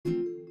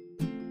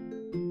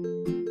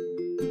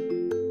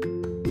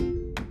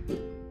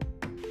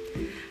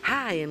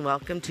Hi, and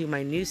welcome to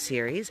my new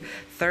series,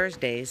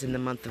 Thursdays in the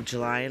month of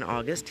July and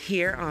August,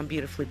 here on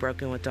Beautifully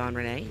Broken with Dawn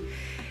Renee.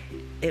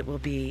 It will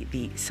be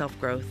the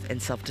self-growth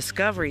and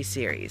self-discovery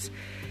series.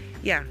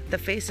 Yeah, the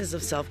faces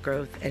of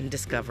self-growth and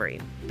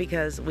discovery.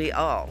 Because we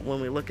all, when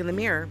we look in the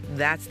mirror,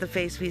 that's the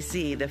face we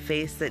see, the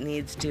face that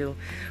needs to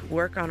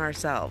work on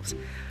ourselves.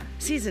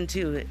 Season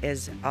 2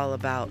 is all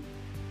about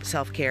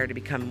self-care to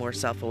become more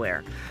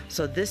self-aware.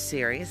 So this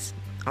series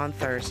on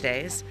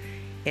Thursdays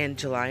in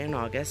July and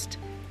August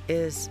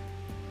is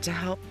to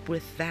help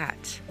with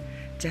that,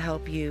 to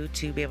help you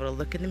to be able to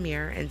look in the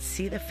mirror and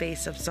see the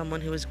face of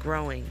someone who is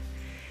growing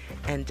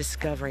and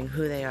discovering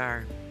who they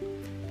are,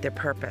 their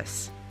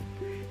purpose,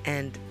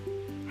 and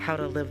how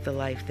to live the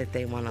life that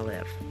they want to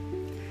live.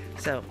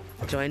 So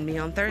join me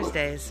on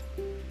Thursdays.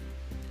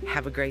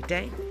 Have a great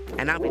day,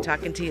 and I'll be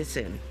talking to you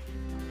soon.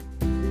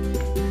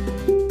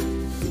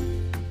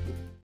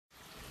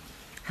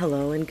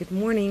 Hello and good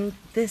morning.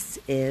 This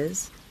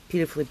is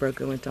Beautifully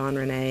Broken with Dawn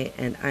Renee,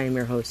 and I am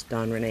your host,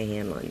 Dawn Renee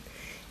Hanlon.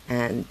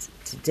 And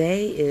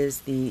today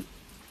is the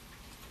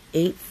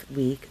 8th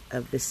week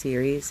of the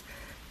series,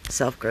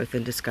 Self-Growth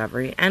and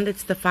Discovery, and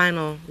it's the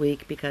final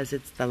week because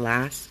it's the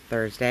last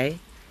Thursday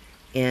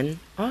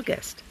in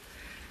August.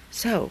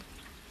 So,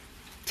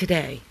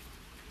 today,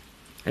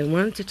 I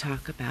wanted to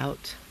talk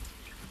about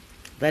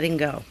letting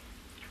go.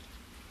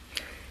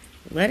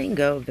 Letting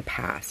go of the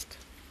past.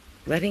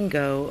 Letting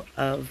go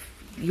of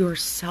your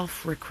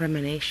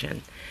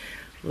self-recrimination,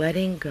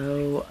 letting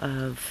go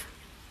of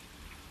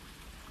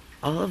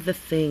all of the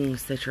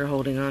things that you're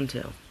holding on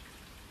to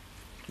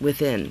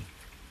within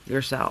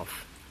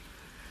yourself.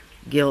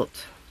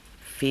 Guilt,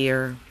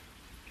 fear,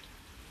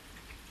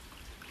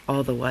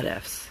 all the what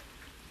ifs.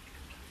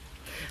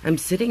 I'm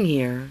sitting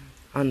here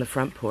on the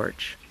front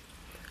porch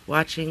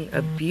watching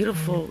a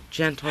beautiful,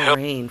 gentle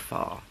rain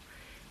fall.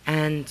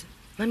 And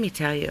let me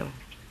tell you,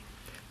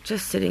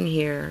 just sitting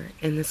here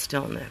in the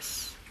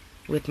stillness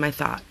with my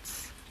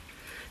thoughts,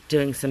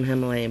 doing some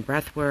Himalayan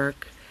breath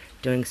work,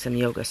 doing some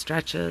yoga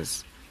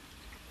stretches,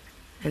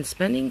 and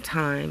spending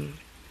time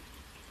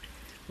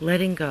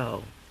letting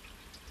go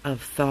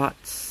of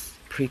thoughts,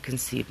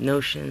 preconceived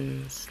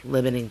notions,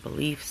 limiting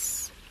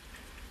beliefs.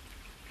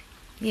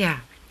 Yeah,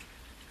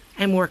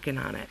 I'm working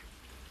on it.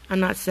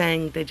 I'm not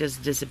saying they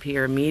just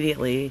disappear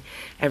immediately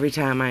every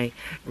time I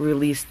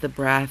release the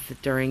breath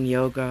during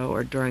yoga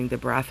or during the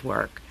breath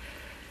work.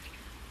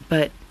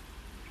 But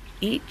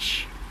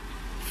each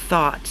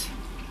thought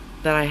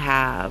that I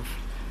have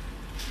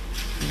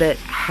that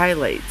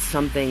highlights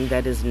something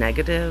that is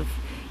negative,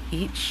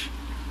 each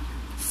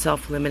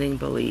self-limiting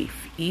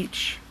belief,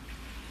 each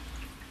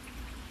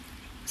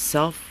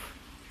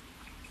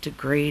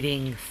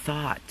self-degrading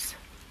thought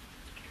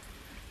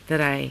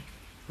that I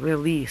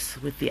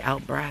release with the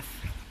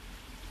out-breath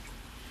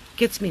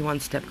gets me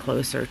one step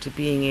closer to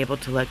being able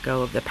to let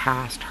go of the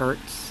past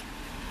hurts,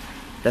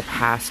 the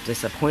past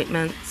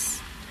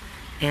disappointments,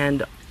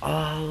 and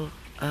all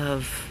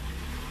of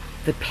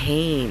the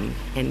pain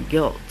and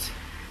guilt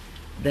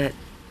that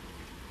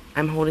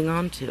I'm holding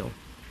on to.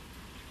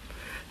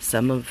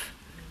 Some of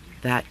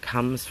that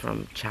comes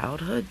from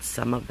childhood,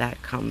 some of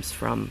that comes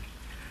from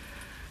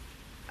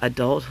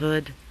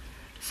adulthood,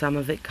 some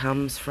of it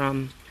comes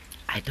from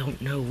I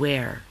don't know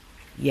where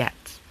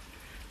yet,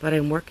 but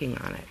I'm working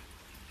on it.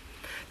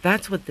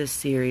 That's what this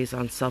series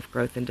on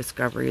self-growth and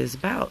discovery is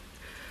about.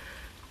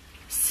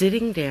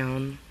 Sitting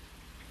down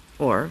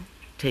or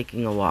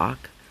taking a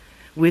walk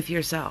with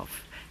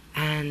yourself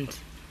and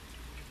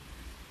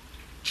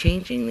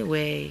changing the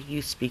way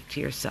you speak to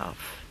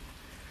yourself,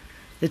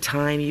 the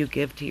time you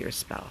give to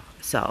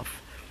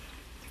yourself,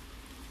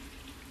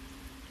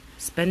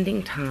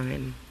 spending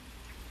time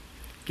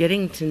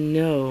getting to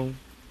know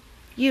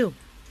you.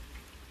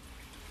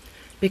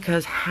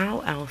 Because how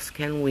else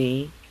can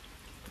we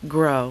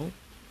grow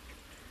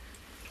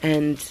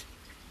and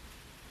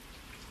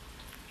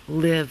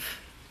live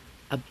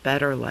a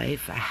better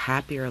life, a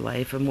happier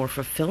life, a more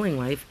fulfilling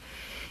life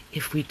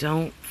if we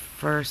don't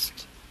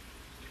first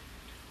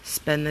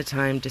spend the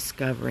time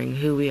discovering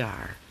who we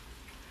are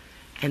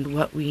and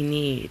what we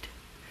need.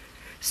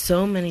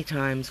 So many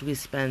times we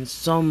spend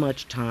so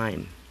much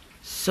time,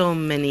 so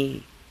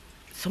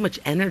much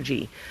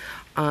energy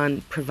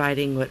on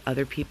providing what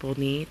other people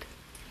need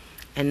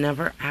and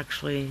never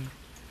actually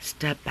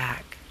step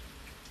back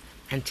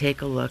and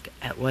take a look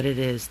at what it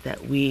is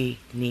that we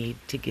need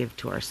to give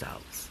to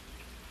ourselves.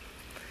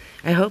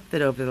 I hope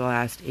that over the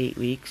last 8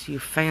 weeks you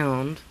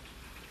found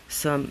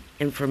some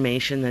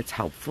information that's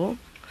helpful,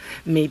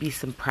 maybe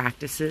some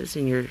practices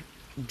in your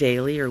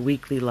daily or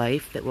weekly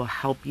life that will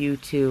help you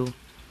to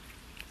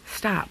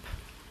stop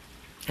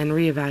and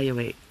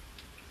reevaluate,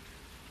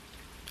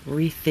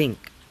 rethink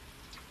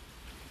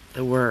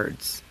the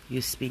words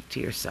you speak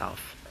to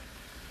yourself,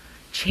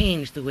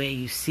 change the way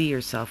you see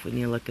yourself when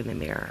you look in the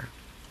mirror.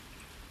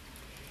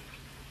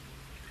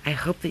 I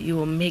hope that you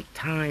will make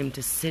time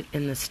to sit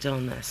in the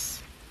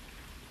stillness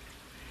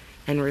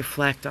and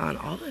reflect on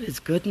all that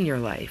is good in your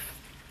life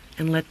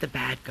and let the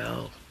bad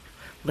go.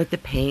 Let the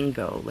pain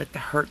go. Let the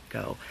hurt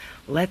go.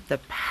 Let the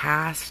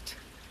past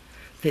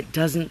that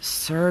doesn't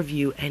serve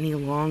you any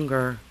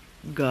longer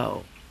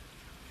go.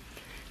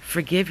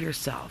 Forgive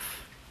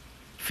yourself.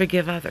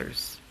 Forgive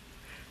others.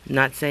 I'm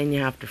not saying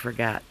you have to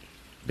forget,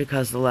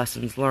 because the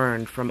lessons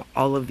learned from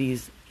all of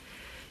these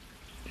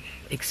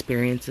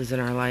experiences in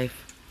our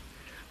life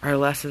are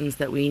lessons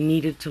that we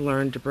needed to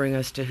learn to bring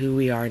us to who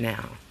we are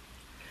now.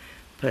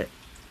 But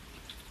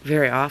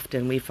very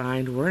often we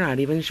find we're not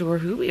even sure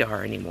who we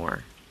are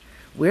anymore,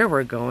 where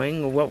we're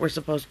going, or what we're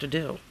supposed to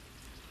do.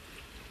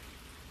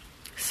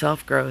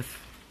 Self-growth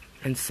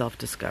and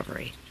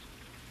self-discovery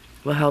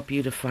will help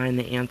you to find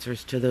the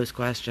answers to those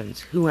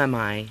questions. Who am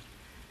I?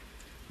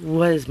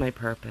 What is my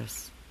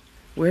purpose?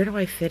 Where do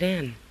I fit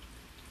in?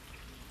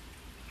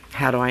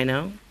 How do I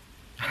know?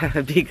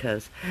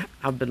 Because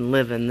I've been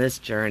living this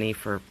journey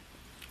for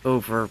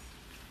over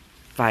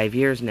 5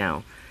 years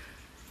now,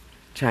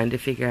 trying to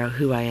figure out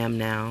who I am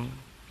now,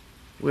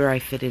 where I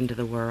fit into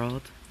the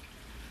world,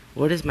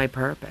 what is my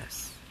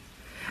purpose.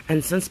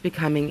 And since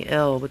becoming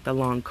ill with the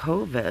long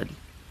COVID,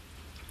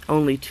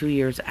 only 2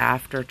 years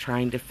after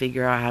trying to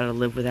figure out how to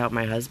live without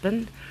my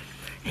husband,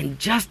 and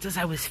just as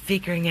I was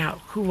figuring out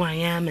who I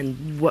am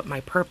and what my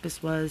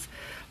purpose was,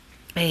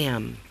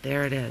 bam,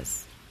 there it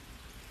is.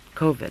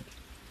 COVID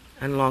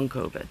and long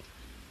COVID.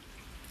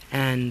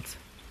 And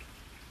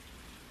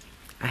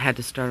I had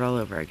to start all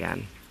over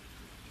again.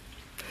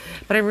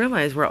 But I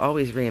realize we're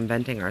always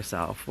reinventing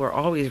ourselves. We're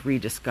always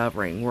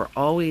rediscovering. We're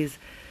always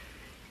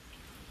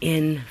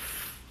in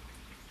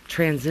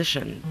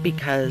transition,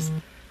 because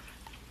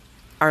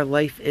our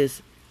life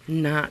is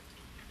not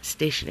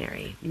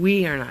stationary.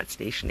 We are not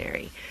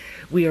stationary.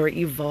 We are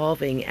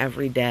evolving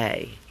every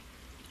day.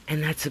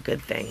 And that's a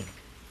good thing.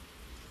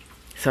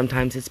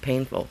 Sometimes it's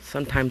painful.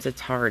 Sometimes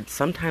it's hard.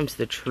 Sometimes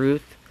the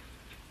truth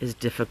is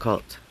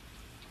difficult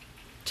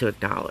to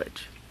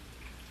acknowledge.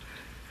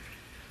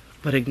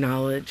 But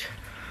acknowledge,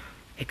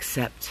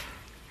 accept,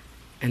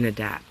 and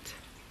adapt.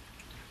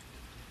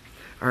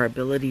 Our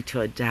ability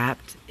to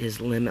adapt is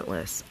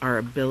limitless. Our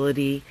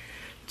ability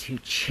to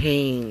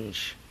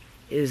change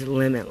is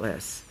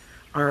limitless.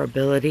 Our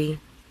ability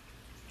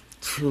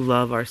to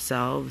love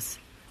ourselves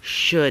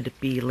should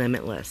be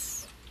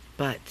limitless.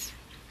 But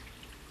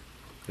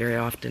very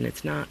often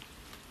it's not.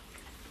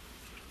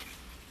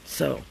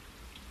 So,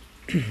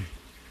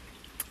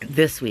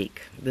 this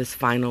week, this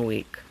final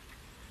week,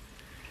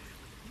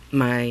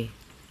 my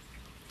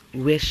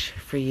wish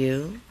for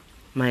you,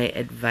 my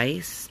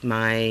advice,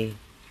 my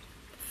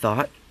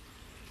thought,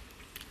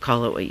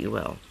 call it what you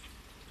will,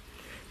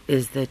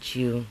 is that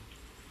you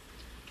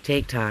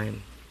take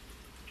time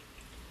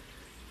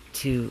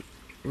to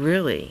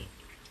really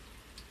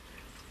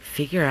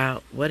figure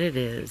out what it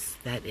is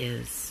that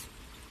is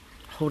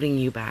holding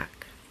you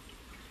back.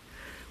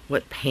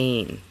 What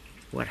pain,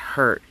 what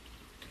hurt,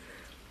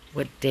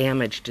 what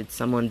damage did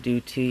someone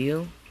do to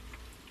you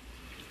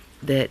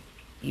that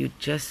you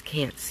just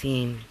can't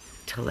seem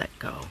to let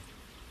go?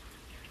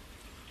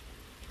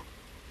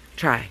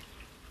 Try.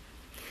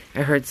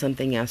 I heard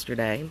something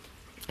yesterday,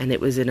 and it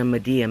was in a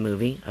Medea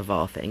movie, of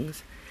all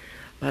things,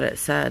 but it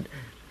said,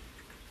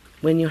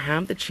 when you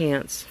have the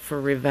chance for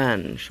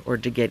revenge or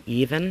to get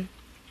even,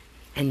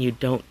 and you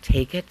don't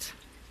take it,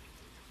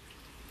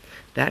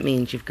 that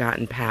means you've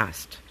gotten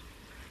past.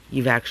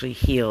 You've actually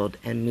healed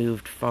and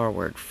moved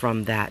forward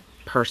from that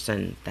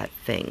person, that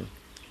thing.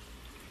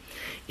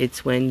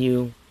 It's when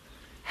you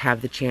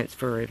have the chance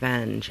for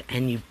revenge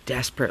and you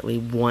desperately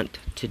want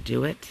to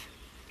do it,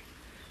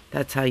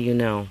 that's how you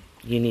know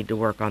you need to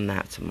work on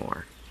that some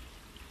more.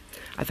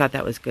 I thought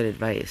that was good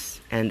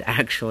advice, and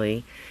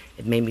actually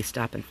it made me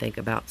stop and think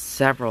about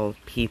several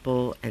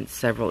people and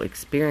several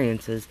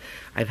experiences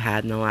I've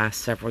had in the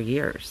last several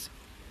years.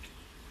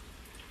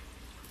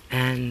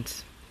 And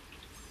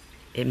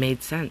it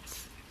made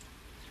sense.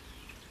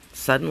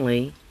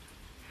 Suddenly,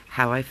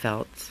 how I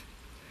felt,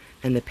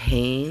 and the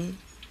pain,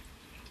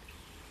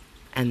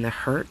 and the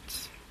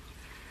hurt,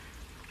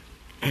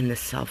 and the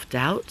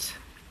self-doubt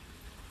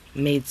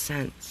made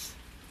sense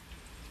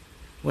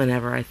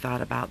whenever I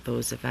thought about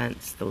those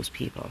events, those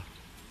people.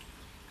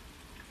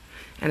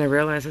 And I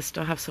realized I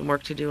still have some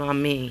work to do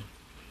on me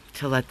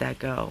to let that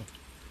go.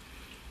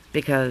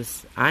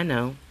 Because I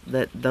know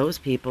that those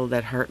people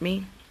that hurt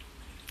me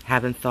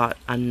haven't thought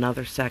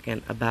another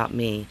second about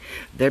me.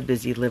 They're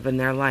busy living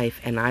their life,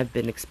 and I've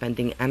been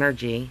expending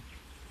energy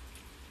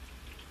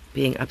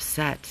being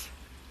upset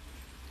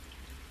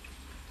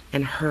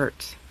and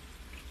hurt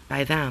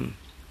by them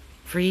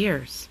for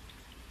years.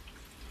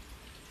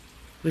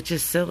 Which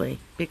is silly,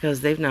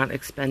 because they've not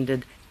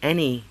expended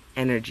any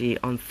energy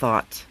on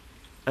thought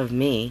of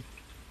me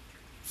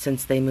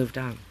since they moved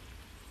on.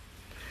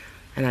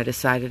 And I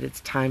decided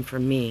it's time for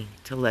me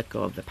to let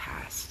go of the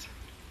past.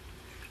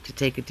 To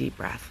take a deep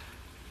breath,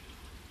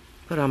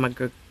 put on my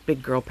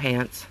big girl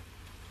pants,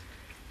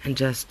 and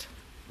just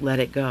let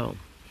it go.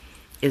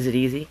 Is it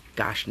easy?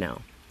 Gosh,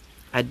 no.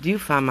 I do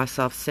find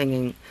myself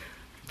singing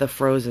the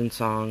Frozen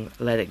song,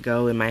 Let It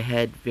Go, in my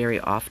head very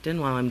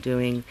often while I'm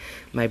doing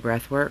my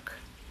breath work.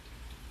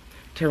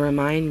 to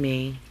remind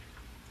me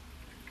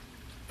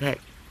that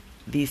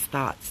these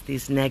thoughts,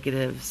 these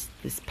negatives,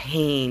 this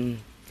pain,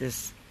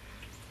 this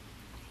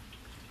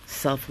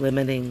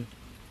self-limiting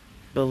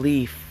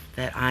belief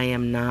that I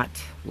am not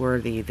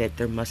worthy, that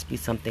there must be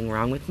something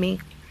wrong with me,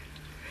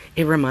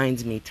 it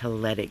reminds me to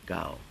let it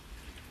go.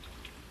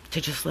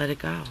 To just let it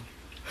go.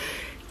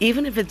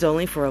 Even if it's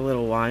only for a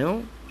little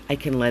while, I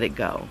can let it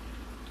go.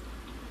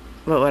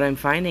 But what I'm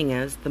finding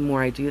is, the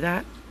more I do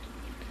that,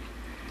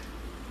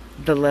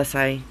 the less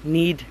I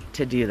need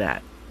to do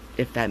that,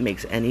 if that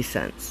makes any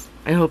sense.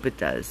 I hope it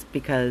does,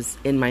 because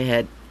in my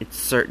head, it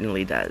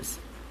certainly does.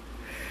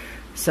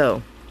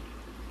 So,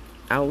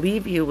 I'll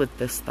leave you with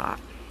this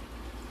thought.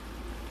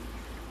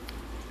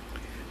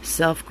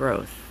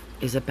 Self-growth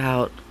is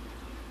about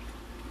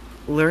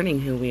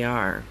learning who we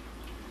are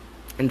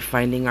and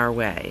finding our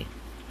way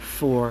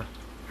for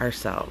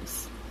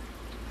ourselves.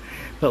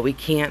 But we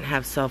can't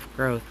have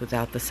self-growth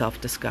without the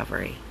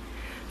self-discovery.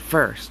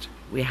 First,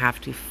 we have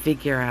to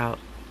figure out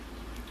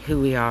who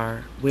we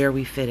are, where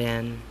we fit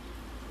in,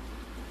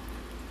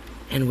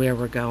 and where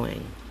we're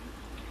going.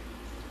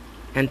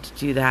 And to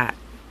do that,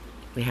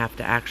 we have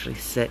to actually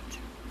sit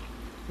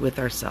with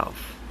ourselves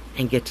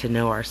and get to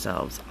know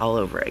ourselves all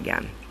over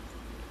again.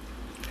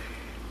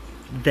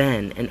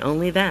 Then, and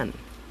only then,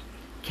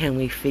 can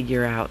we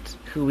figure out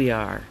who we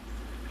are,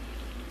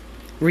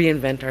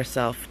 reinvent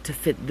ourselves to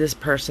fit this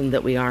person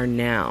that we are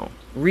now,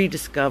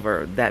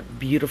 rediscover that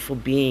beautiful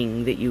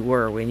being that you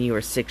were when you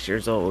were 6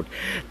 years old,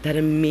 that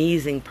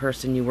amazing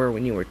person you were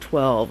when you were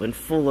 12 and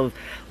full of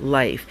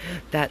life,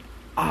 that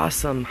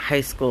awesome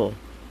high school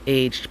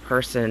aged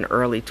person,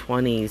 early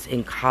 20s,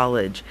 in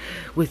college,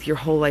 with your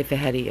whole life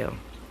ahead of you.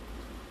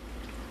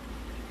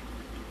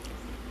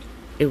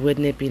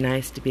 Wouldn't it be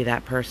nice to be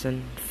that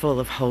person, full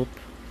of hope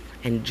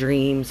and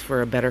dreams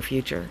for a better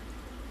future?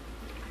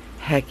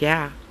 Heck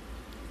yeah.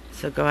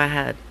 So go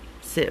ahead,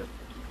 sit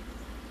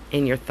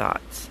in your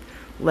thoughts.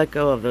 Let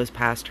go of those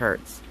past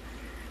hurts.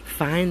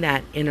 Find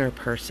that inner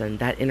person,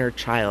 that inner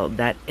child,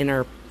 that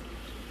inner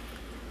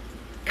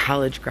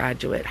college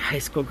graduate, high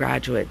school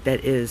graduate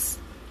that is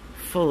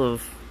full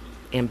of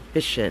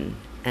ambition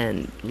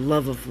and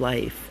love of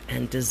life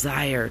and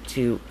desire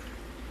to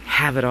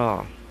have it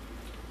all.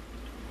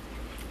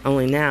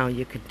 Only now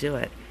you could do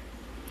it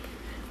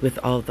with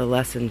all the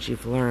lessons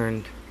you've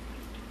learned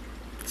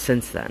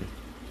since then.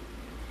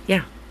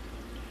 Yeah,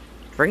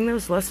 bring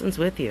those lessons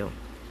with you.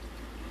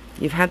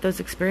 You've had those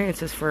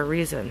experiences for a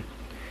reason.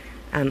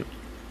 And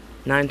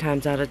 9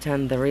 times out of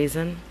 10, the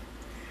reason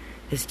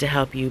is to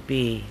help you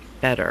be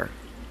better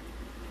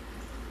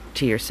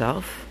to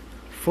yourself,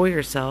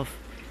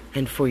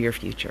 and for your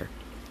future.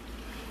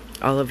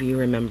 All of you,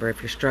 remember,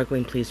 if you're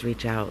struggling, please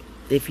reach out.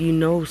 If you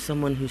know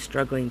someone who's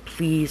struggling,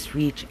 please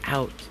reach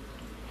out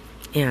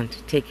and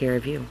take care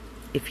of you.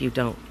 If you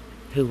don't,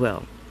 who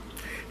will?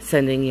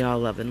 Sending you all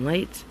love and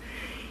light.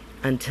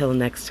 Until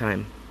next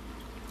time,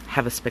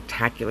 have a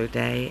spectacular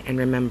day. And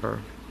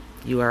remember,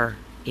 you are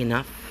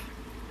enough.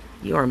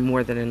 You are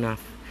more than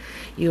enough.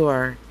 You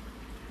are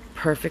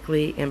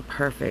perfectly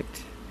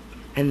imperfect.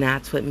 And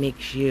that's what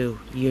makes you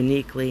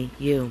uniquely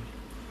you.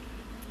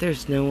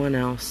 There's no one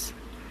else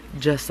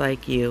just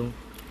like you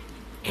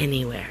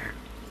anywhere.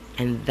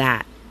 And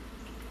that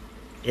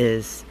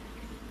is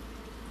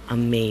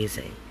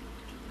amazing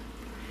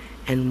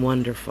and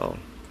wonderful,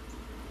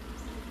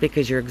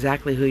 because you're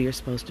exactly who you're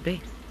supposed to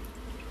be.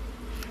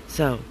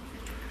 So,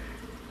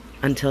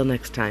 until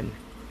next time,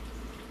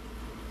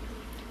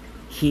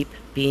 keep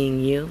being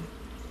you,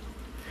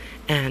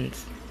 and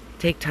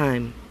take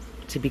time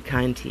to be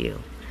kind to you.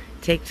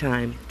 Take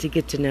time to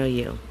get to know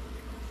you.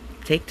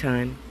 Take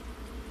time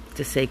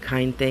to say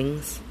kind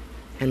things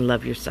and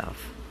love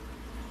yourself.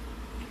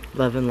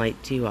 Love and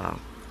light to you all.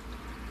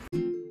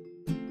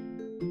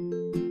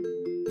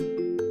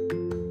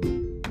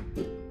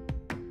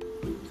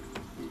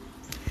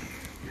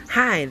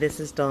 Hi, this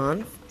is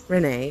Dawn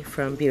Renee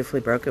from Beautifully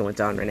Broken with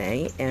Dawn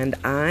Renee, and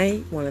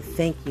I want to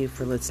thank you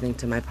for listening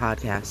to my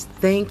podcast.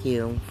 Thank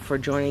you for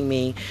joining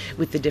me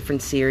with the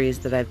different series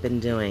that I've been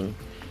doing.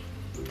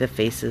 The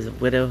Faces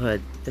of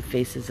Widowhood, The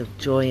Faces of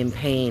Joy and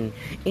Pain,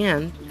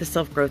 and the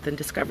Self-Growth and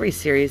Discovery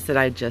series that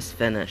I just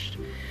finished.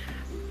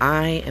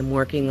 I am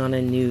working on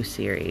a new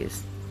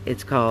series.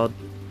 It's called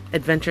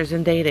Adventures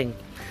in Dating.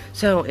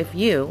 So if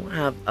you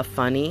have a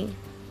funny,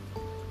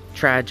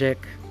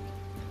 tragic,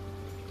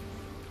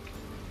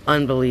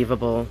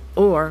 unbelievable,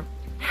 or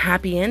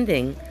happy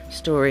ending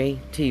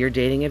story to your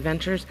dating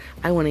adventures,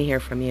 I want to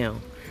hear from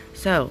you.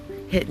 So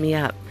hit me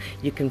up.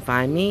 You can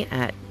find me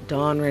at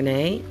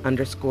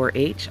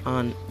DawnRenee_H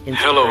on Instagram.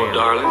 Hello,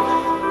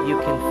 darling. You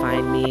can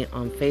find me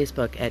on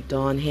Facebook at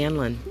Dawn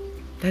Hanlon.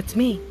 That's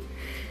me.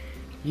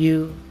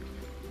 You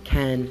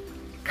can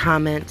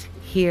comment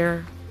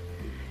here.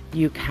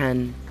 You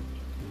can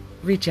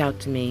reach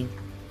out to me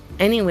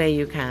any way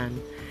you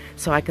can,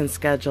 so I can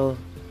schedule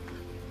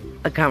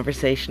a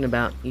conversation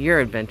about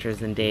your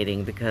adventures in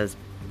dating, because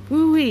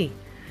woo-wee,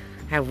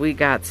 have we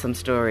got some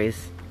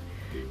stories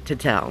to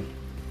tell.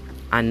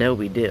 I know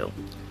we do.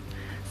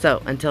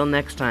 So until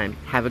next time,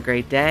 have a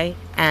great day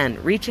and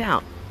reach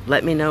out.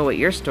 Let me know what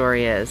your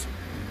story is,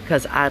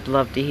 because I'd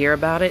love to hear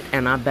about it,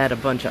 and I bet a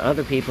bunch of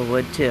other people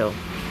would too.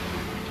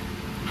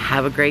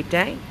 Have a great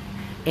day,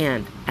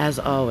 and as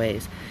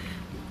always,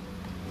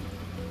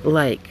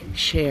 like,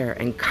 share,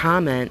 and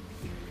comment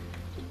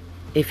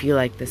if you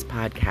like this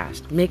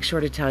podcast. Make sure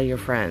to tell your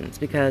friends,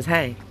 because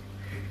hey,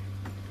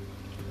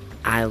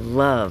 I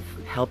love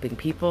helping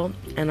people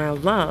and I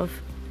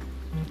love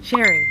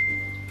sharing.